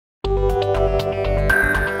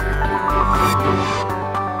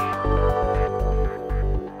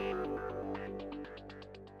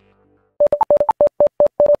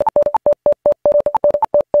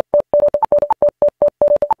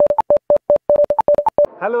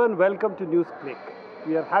Hello and welcome to Newsclick.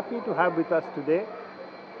 We are happy to have with us today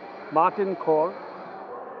Martin Khor,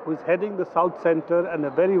 who is heading the South Center and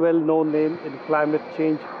a very well-known name in climate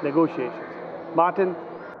change negotiations. Martin,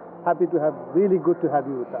 really good to have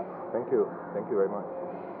you with us. Thank you very much.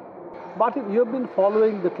 Martin, you have been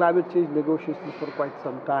following the climate change negotiations for quite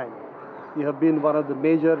some time. You have been one of the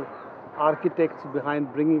major architects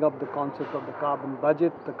behind bringing up the concept of the carbon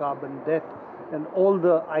budget, the carbon debt, and all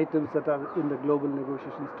the items that are in the global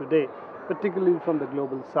negotiations today, particularly from the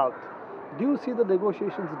global south. Do you see the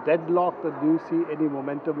negotiations deadlocked, or do you see any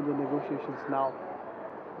momentum in the negotiations now?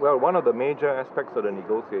 Well, one of the major aspects of the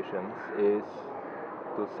negotiations is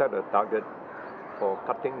to set a target for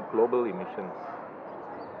cutting global emissions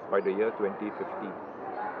by the year 2050.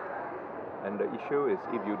 And the issue is,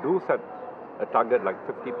 if you do set a target like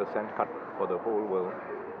 50% cut for the whole world,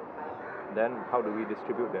 then how do we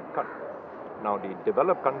distribute that cut? Now, the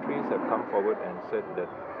developed countries have come forward and said that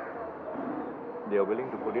they are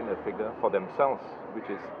willing to put in a figure for themselves, which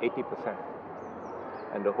is 80%,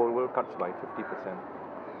 and the whole world cuts by 50%.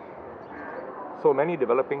 So many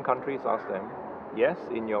developing countries ask them, yes,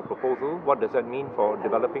 in your proposal, what does that mean for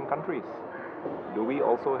developing countries? Do we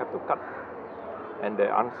also have to cut? And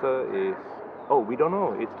their answer is, oh, we don't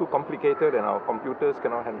know, it's too complicated and our computers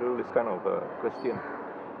cannot handle this kind of question,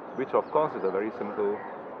 which of course is a very simple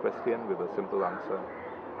question with a simple answer.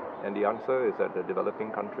 And the answer is that the developing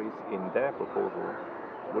countries in their proposal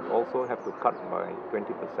would also have to cut by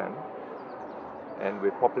 20%. And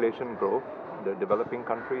with population growth, the developing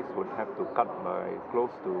countries would have to cut by close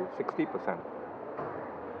to 60%.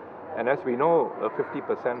 And as we know, a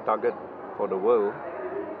 50% target for the world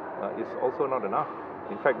is also not enough.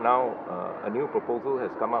 In fact, now a new proposal has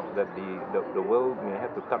come up that the world may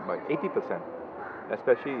have to cut by 80%,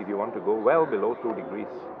 especially if you want to go well below 2 degrees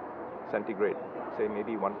centigrade, say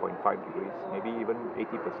maybe 1.5 degrees, maybe even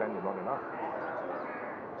 80% is not enough.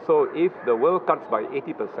 So if the world cuts by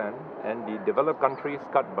 80% and the developed countries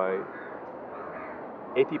cut by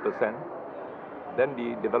 80%, then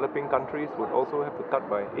the developing countries would also have to cut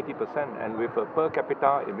by 80%, and with a per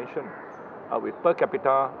capita emission, with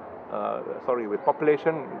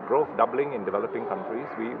population growth doubling in developing countries,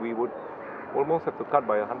 we would almost have to cut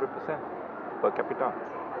by 100% per capita.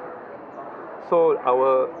 So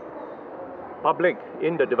our public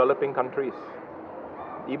in the developing countries,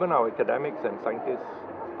 even our academics and scientists,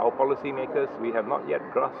 our policymakers, we have not yet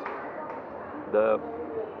grasped the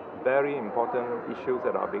very important issues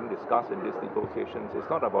that are being discussed in these negotiations. It's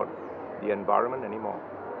not about the environment anymore.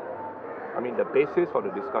 I mean, the basis for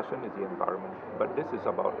the discussion is the environment, but this is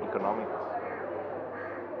about economics.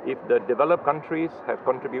 If the developed countries have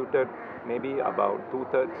contributed maybe about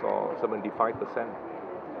 2/3 or 75%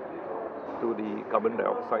 to the carbon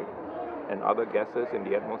dioxide and other gases in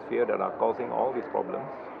the atmosphere that are causing all these problems,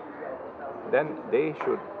 then they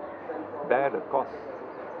should bear the cost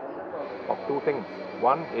of two things.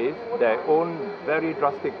 One is their own very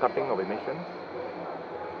drastic cutting of emissions,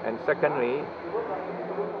 and secondly,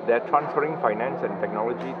 they're transferring finance and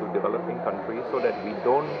technology to developing countries so that we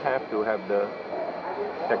don't have to have the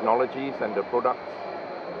technologies and the products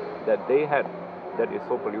that they had that is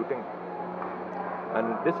so polluting.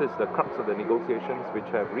 And this is the crux of the negotiations, which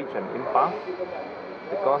have reached an impasse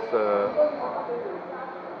because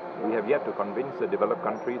we have yet to convince the developed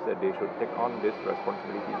countries that they should take on this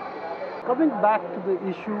responsibility. Coming back to the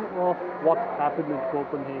issue of what happened in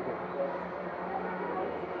Copenhagen,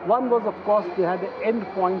 one was, of course, they had an end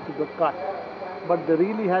point to the cut, but they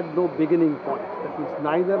really had no beginning point. That means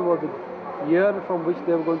neither was a year from which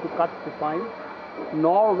they were going to cut defined,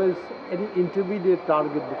 nor was any intermediate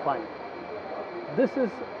target defined. This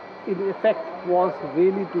is, in effect, was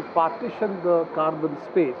really to partition the carbon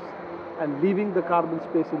space and leaving the carbon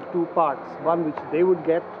space in two parts, one which they would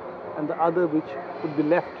get and the other which would be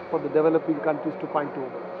left for the developing countries to fight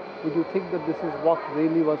over. Would you think that this is what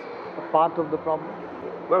really was a part of the problem?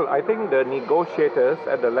 Well, I think the negotiators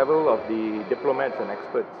at the level of the diplomats and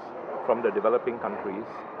experts from the developing countries,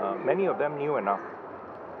 many of them knew enough.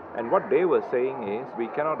 And what they were saying is, we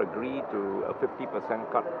cannot agree to a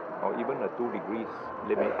 50% cut or even a 2 degrees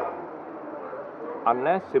limit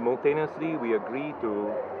unless simultaneously we agree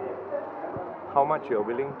to how much you're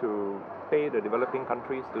willing to pay the developing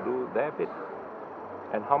countries to do their bit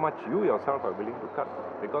and how much you yourself are willing to cut.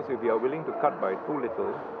 Because if you are willing to cut by too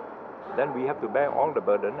little, then we have to bear all the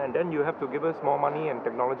burden, and then you have to give us more money and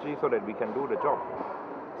technology so that we can do the job.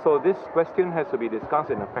 So this question has to be discussed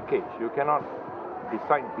in a package. You cannot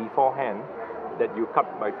decide beforehand that you cut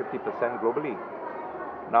by 50% globally.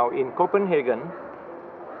 Now in Copenhagen,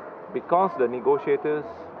 because the negotiators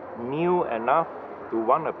knew enough to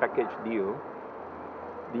want a package deal,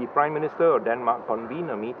 the Prime Minister of Denmark convened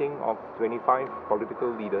a meeting of 25 political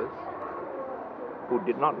leaders who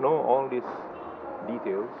did not know all these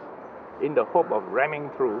details in the hope of ramming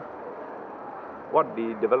through what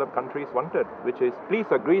the developed countries wanted, which is please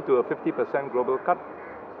agree to a 50% global cut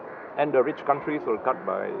and the rich countries will cut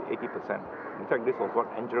by 80%. In fact, this was what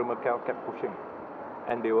Angela Merkel kept pushing.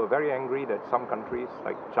 And they were very angry that some countries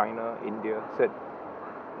like China, India said,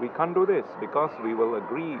 we can't do this because we will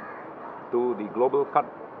agree to the global cut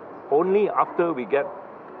only after we get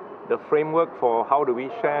the framework for how do we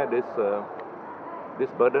share this this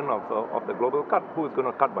burden of the global cut. Who is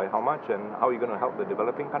going to cut by how much and how are you going to help the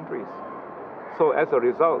developing countries? So as a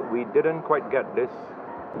result, we didn't quite get this.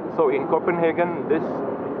 So in Copenhagen, this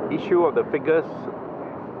issue of the figures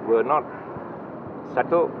were not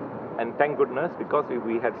settled, and thank goodness, because if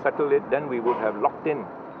we had settled it, then we would have locked in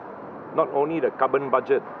not only the carbon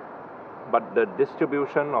budget, but the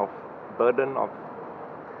distribution of burden of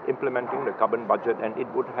implementing the carbon budget, and it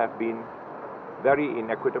would have been very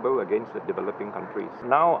inequitable against the developing countries.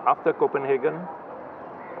 Now, after Copenhagen,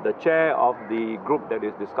 the chair of the group that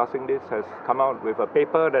is discussing this has come out with a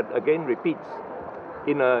paper that again repeats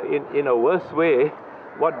in a worse way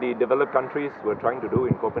what the developed countries were trying to do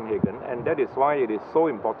in Copenhagen, and that is why it is so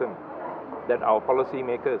important that our policy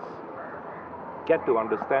makers get to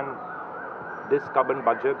understand this carbon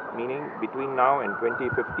budget, meaning between now and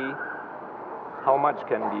 2050, how much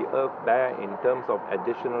can the Earth bear in terms of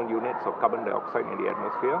additional units of carbon dioxide in the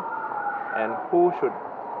atmosphere, and who should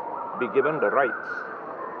be given the rights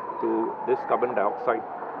to this carbon dioxide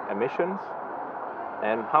emissions,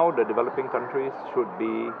 and how the developing countries should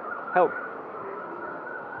be helped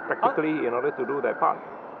practically in order to do their part.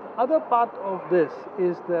 The other part of this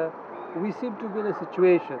is that we seem to be in a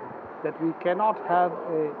situation that we cannot have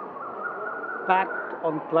a pact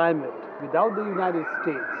on climate without the United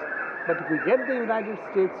States. But if we get the United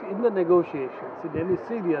States in the negotiations in any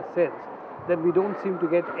serious sense, then we don't seem to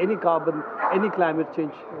get any climate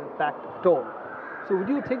change pact at all. So would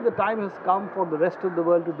you think the time has come for the rest of the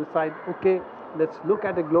world to decide, okay, let's look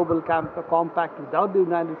at a global compact without the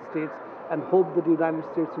United States and hope that the United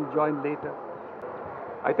States will join later?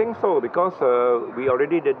 I think so, because we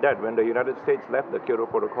already did that when the United States left the Kyoto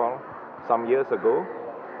Protocol some years ago.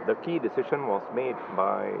 The key decision was made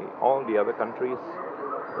by all the other countries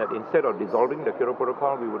that instead of dissolving the Kyoto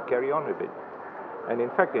Protocol, we would carry on with it. And in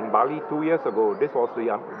fact, in Bali 2 years ago, this was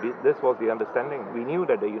the understanding. We knew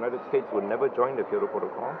that the United States would never join the Kyoto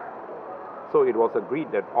Protocol. So it was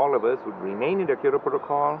agreed that all of us would remain in the Kyoto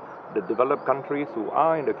Protocol. The developed countries who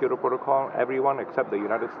are in the Kyoto Protocol, everyone except the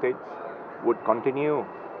United States, would continue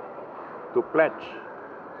to pledge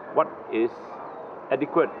what is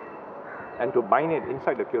adequate and to bind it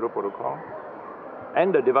inside the Kyoto Protocol.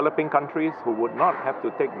 And the developing countries who would not have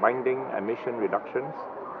to take binding emission reductions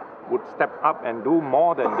would step up and do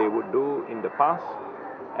more than they would do in the past.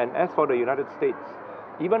 And as for the United States,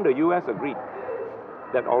 even the US agreed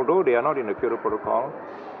that although they are not in the Kyoto Protocol,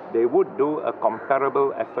 they would do a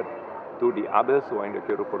comparable effort to the others who are in the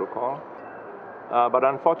Kyoto Protocol. But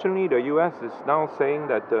unfortunately, the US is now saying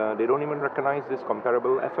that they don't even recognize this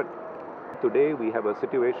comparable effort. Today, we have a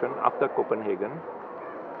situation after Copenhagen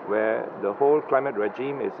where the whole climate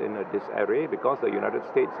regime is in a disarray because the United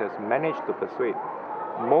States has managed to persuade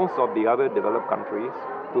most of the other developed countries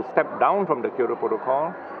to step down from the Kyoto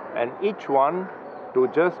Protocol, and each one to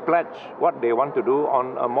just pledge what they want to do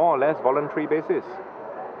on a more or less voluntary basis.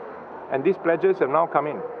 And these pledges have now come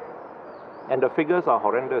in. And the figures are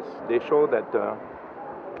horrendous. They show that,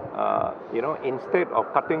 instead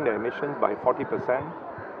of cutting the emissions by 40%,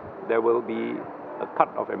 there will be a cut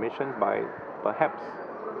of emissions by perhaps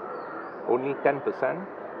only 10%,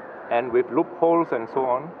 and with loopholes and so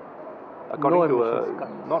on, according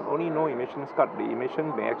not only no emissions cut, the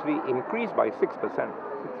emissions may actually increase by 6%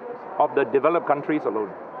 of the developed countries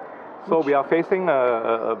alone. So we are facing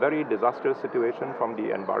a very disastrous situation from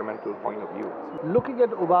the environmental point of view. Looking at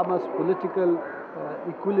Obama's political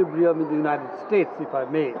equilibrium in the United States, if I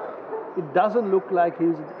may, it doesn't look like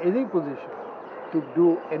he's in any position to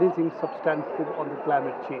do anything substantive on the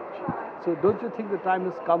climate change. So don't you think the time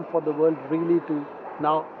has come for the world really to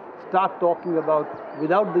now start talking about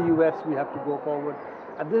without the US we have to go forward?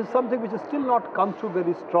 And this is something which has still not come through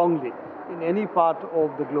very strongly in any part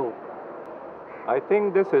of the globe. I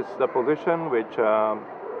think this is the position which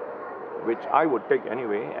I would take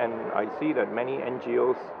anyway, and I see that many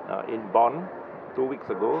NGOs in Bonn 2 weeks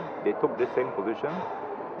ago, they took this same position.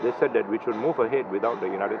 They said that we should move ahead without the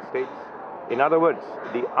United States. In other words,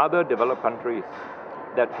 the other developed countries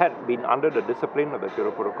that had been under the discipline of the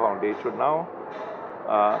Kyoto Protocol, they should now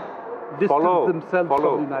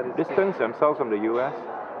distance themselves from the US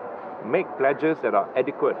make pledges that are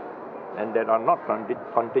adequate and that are not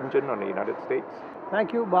contingent on the United States.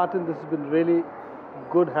 Thank you, Martin. This has been really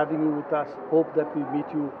good having you with us. Hope that we meet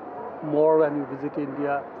you more when you visit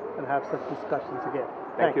India and have such discussions again.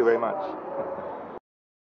 Thank you very much.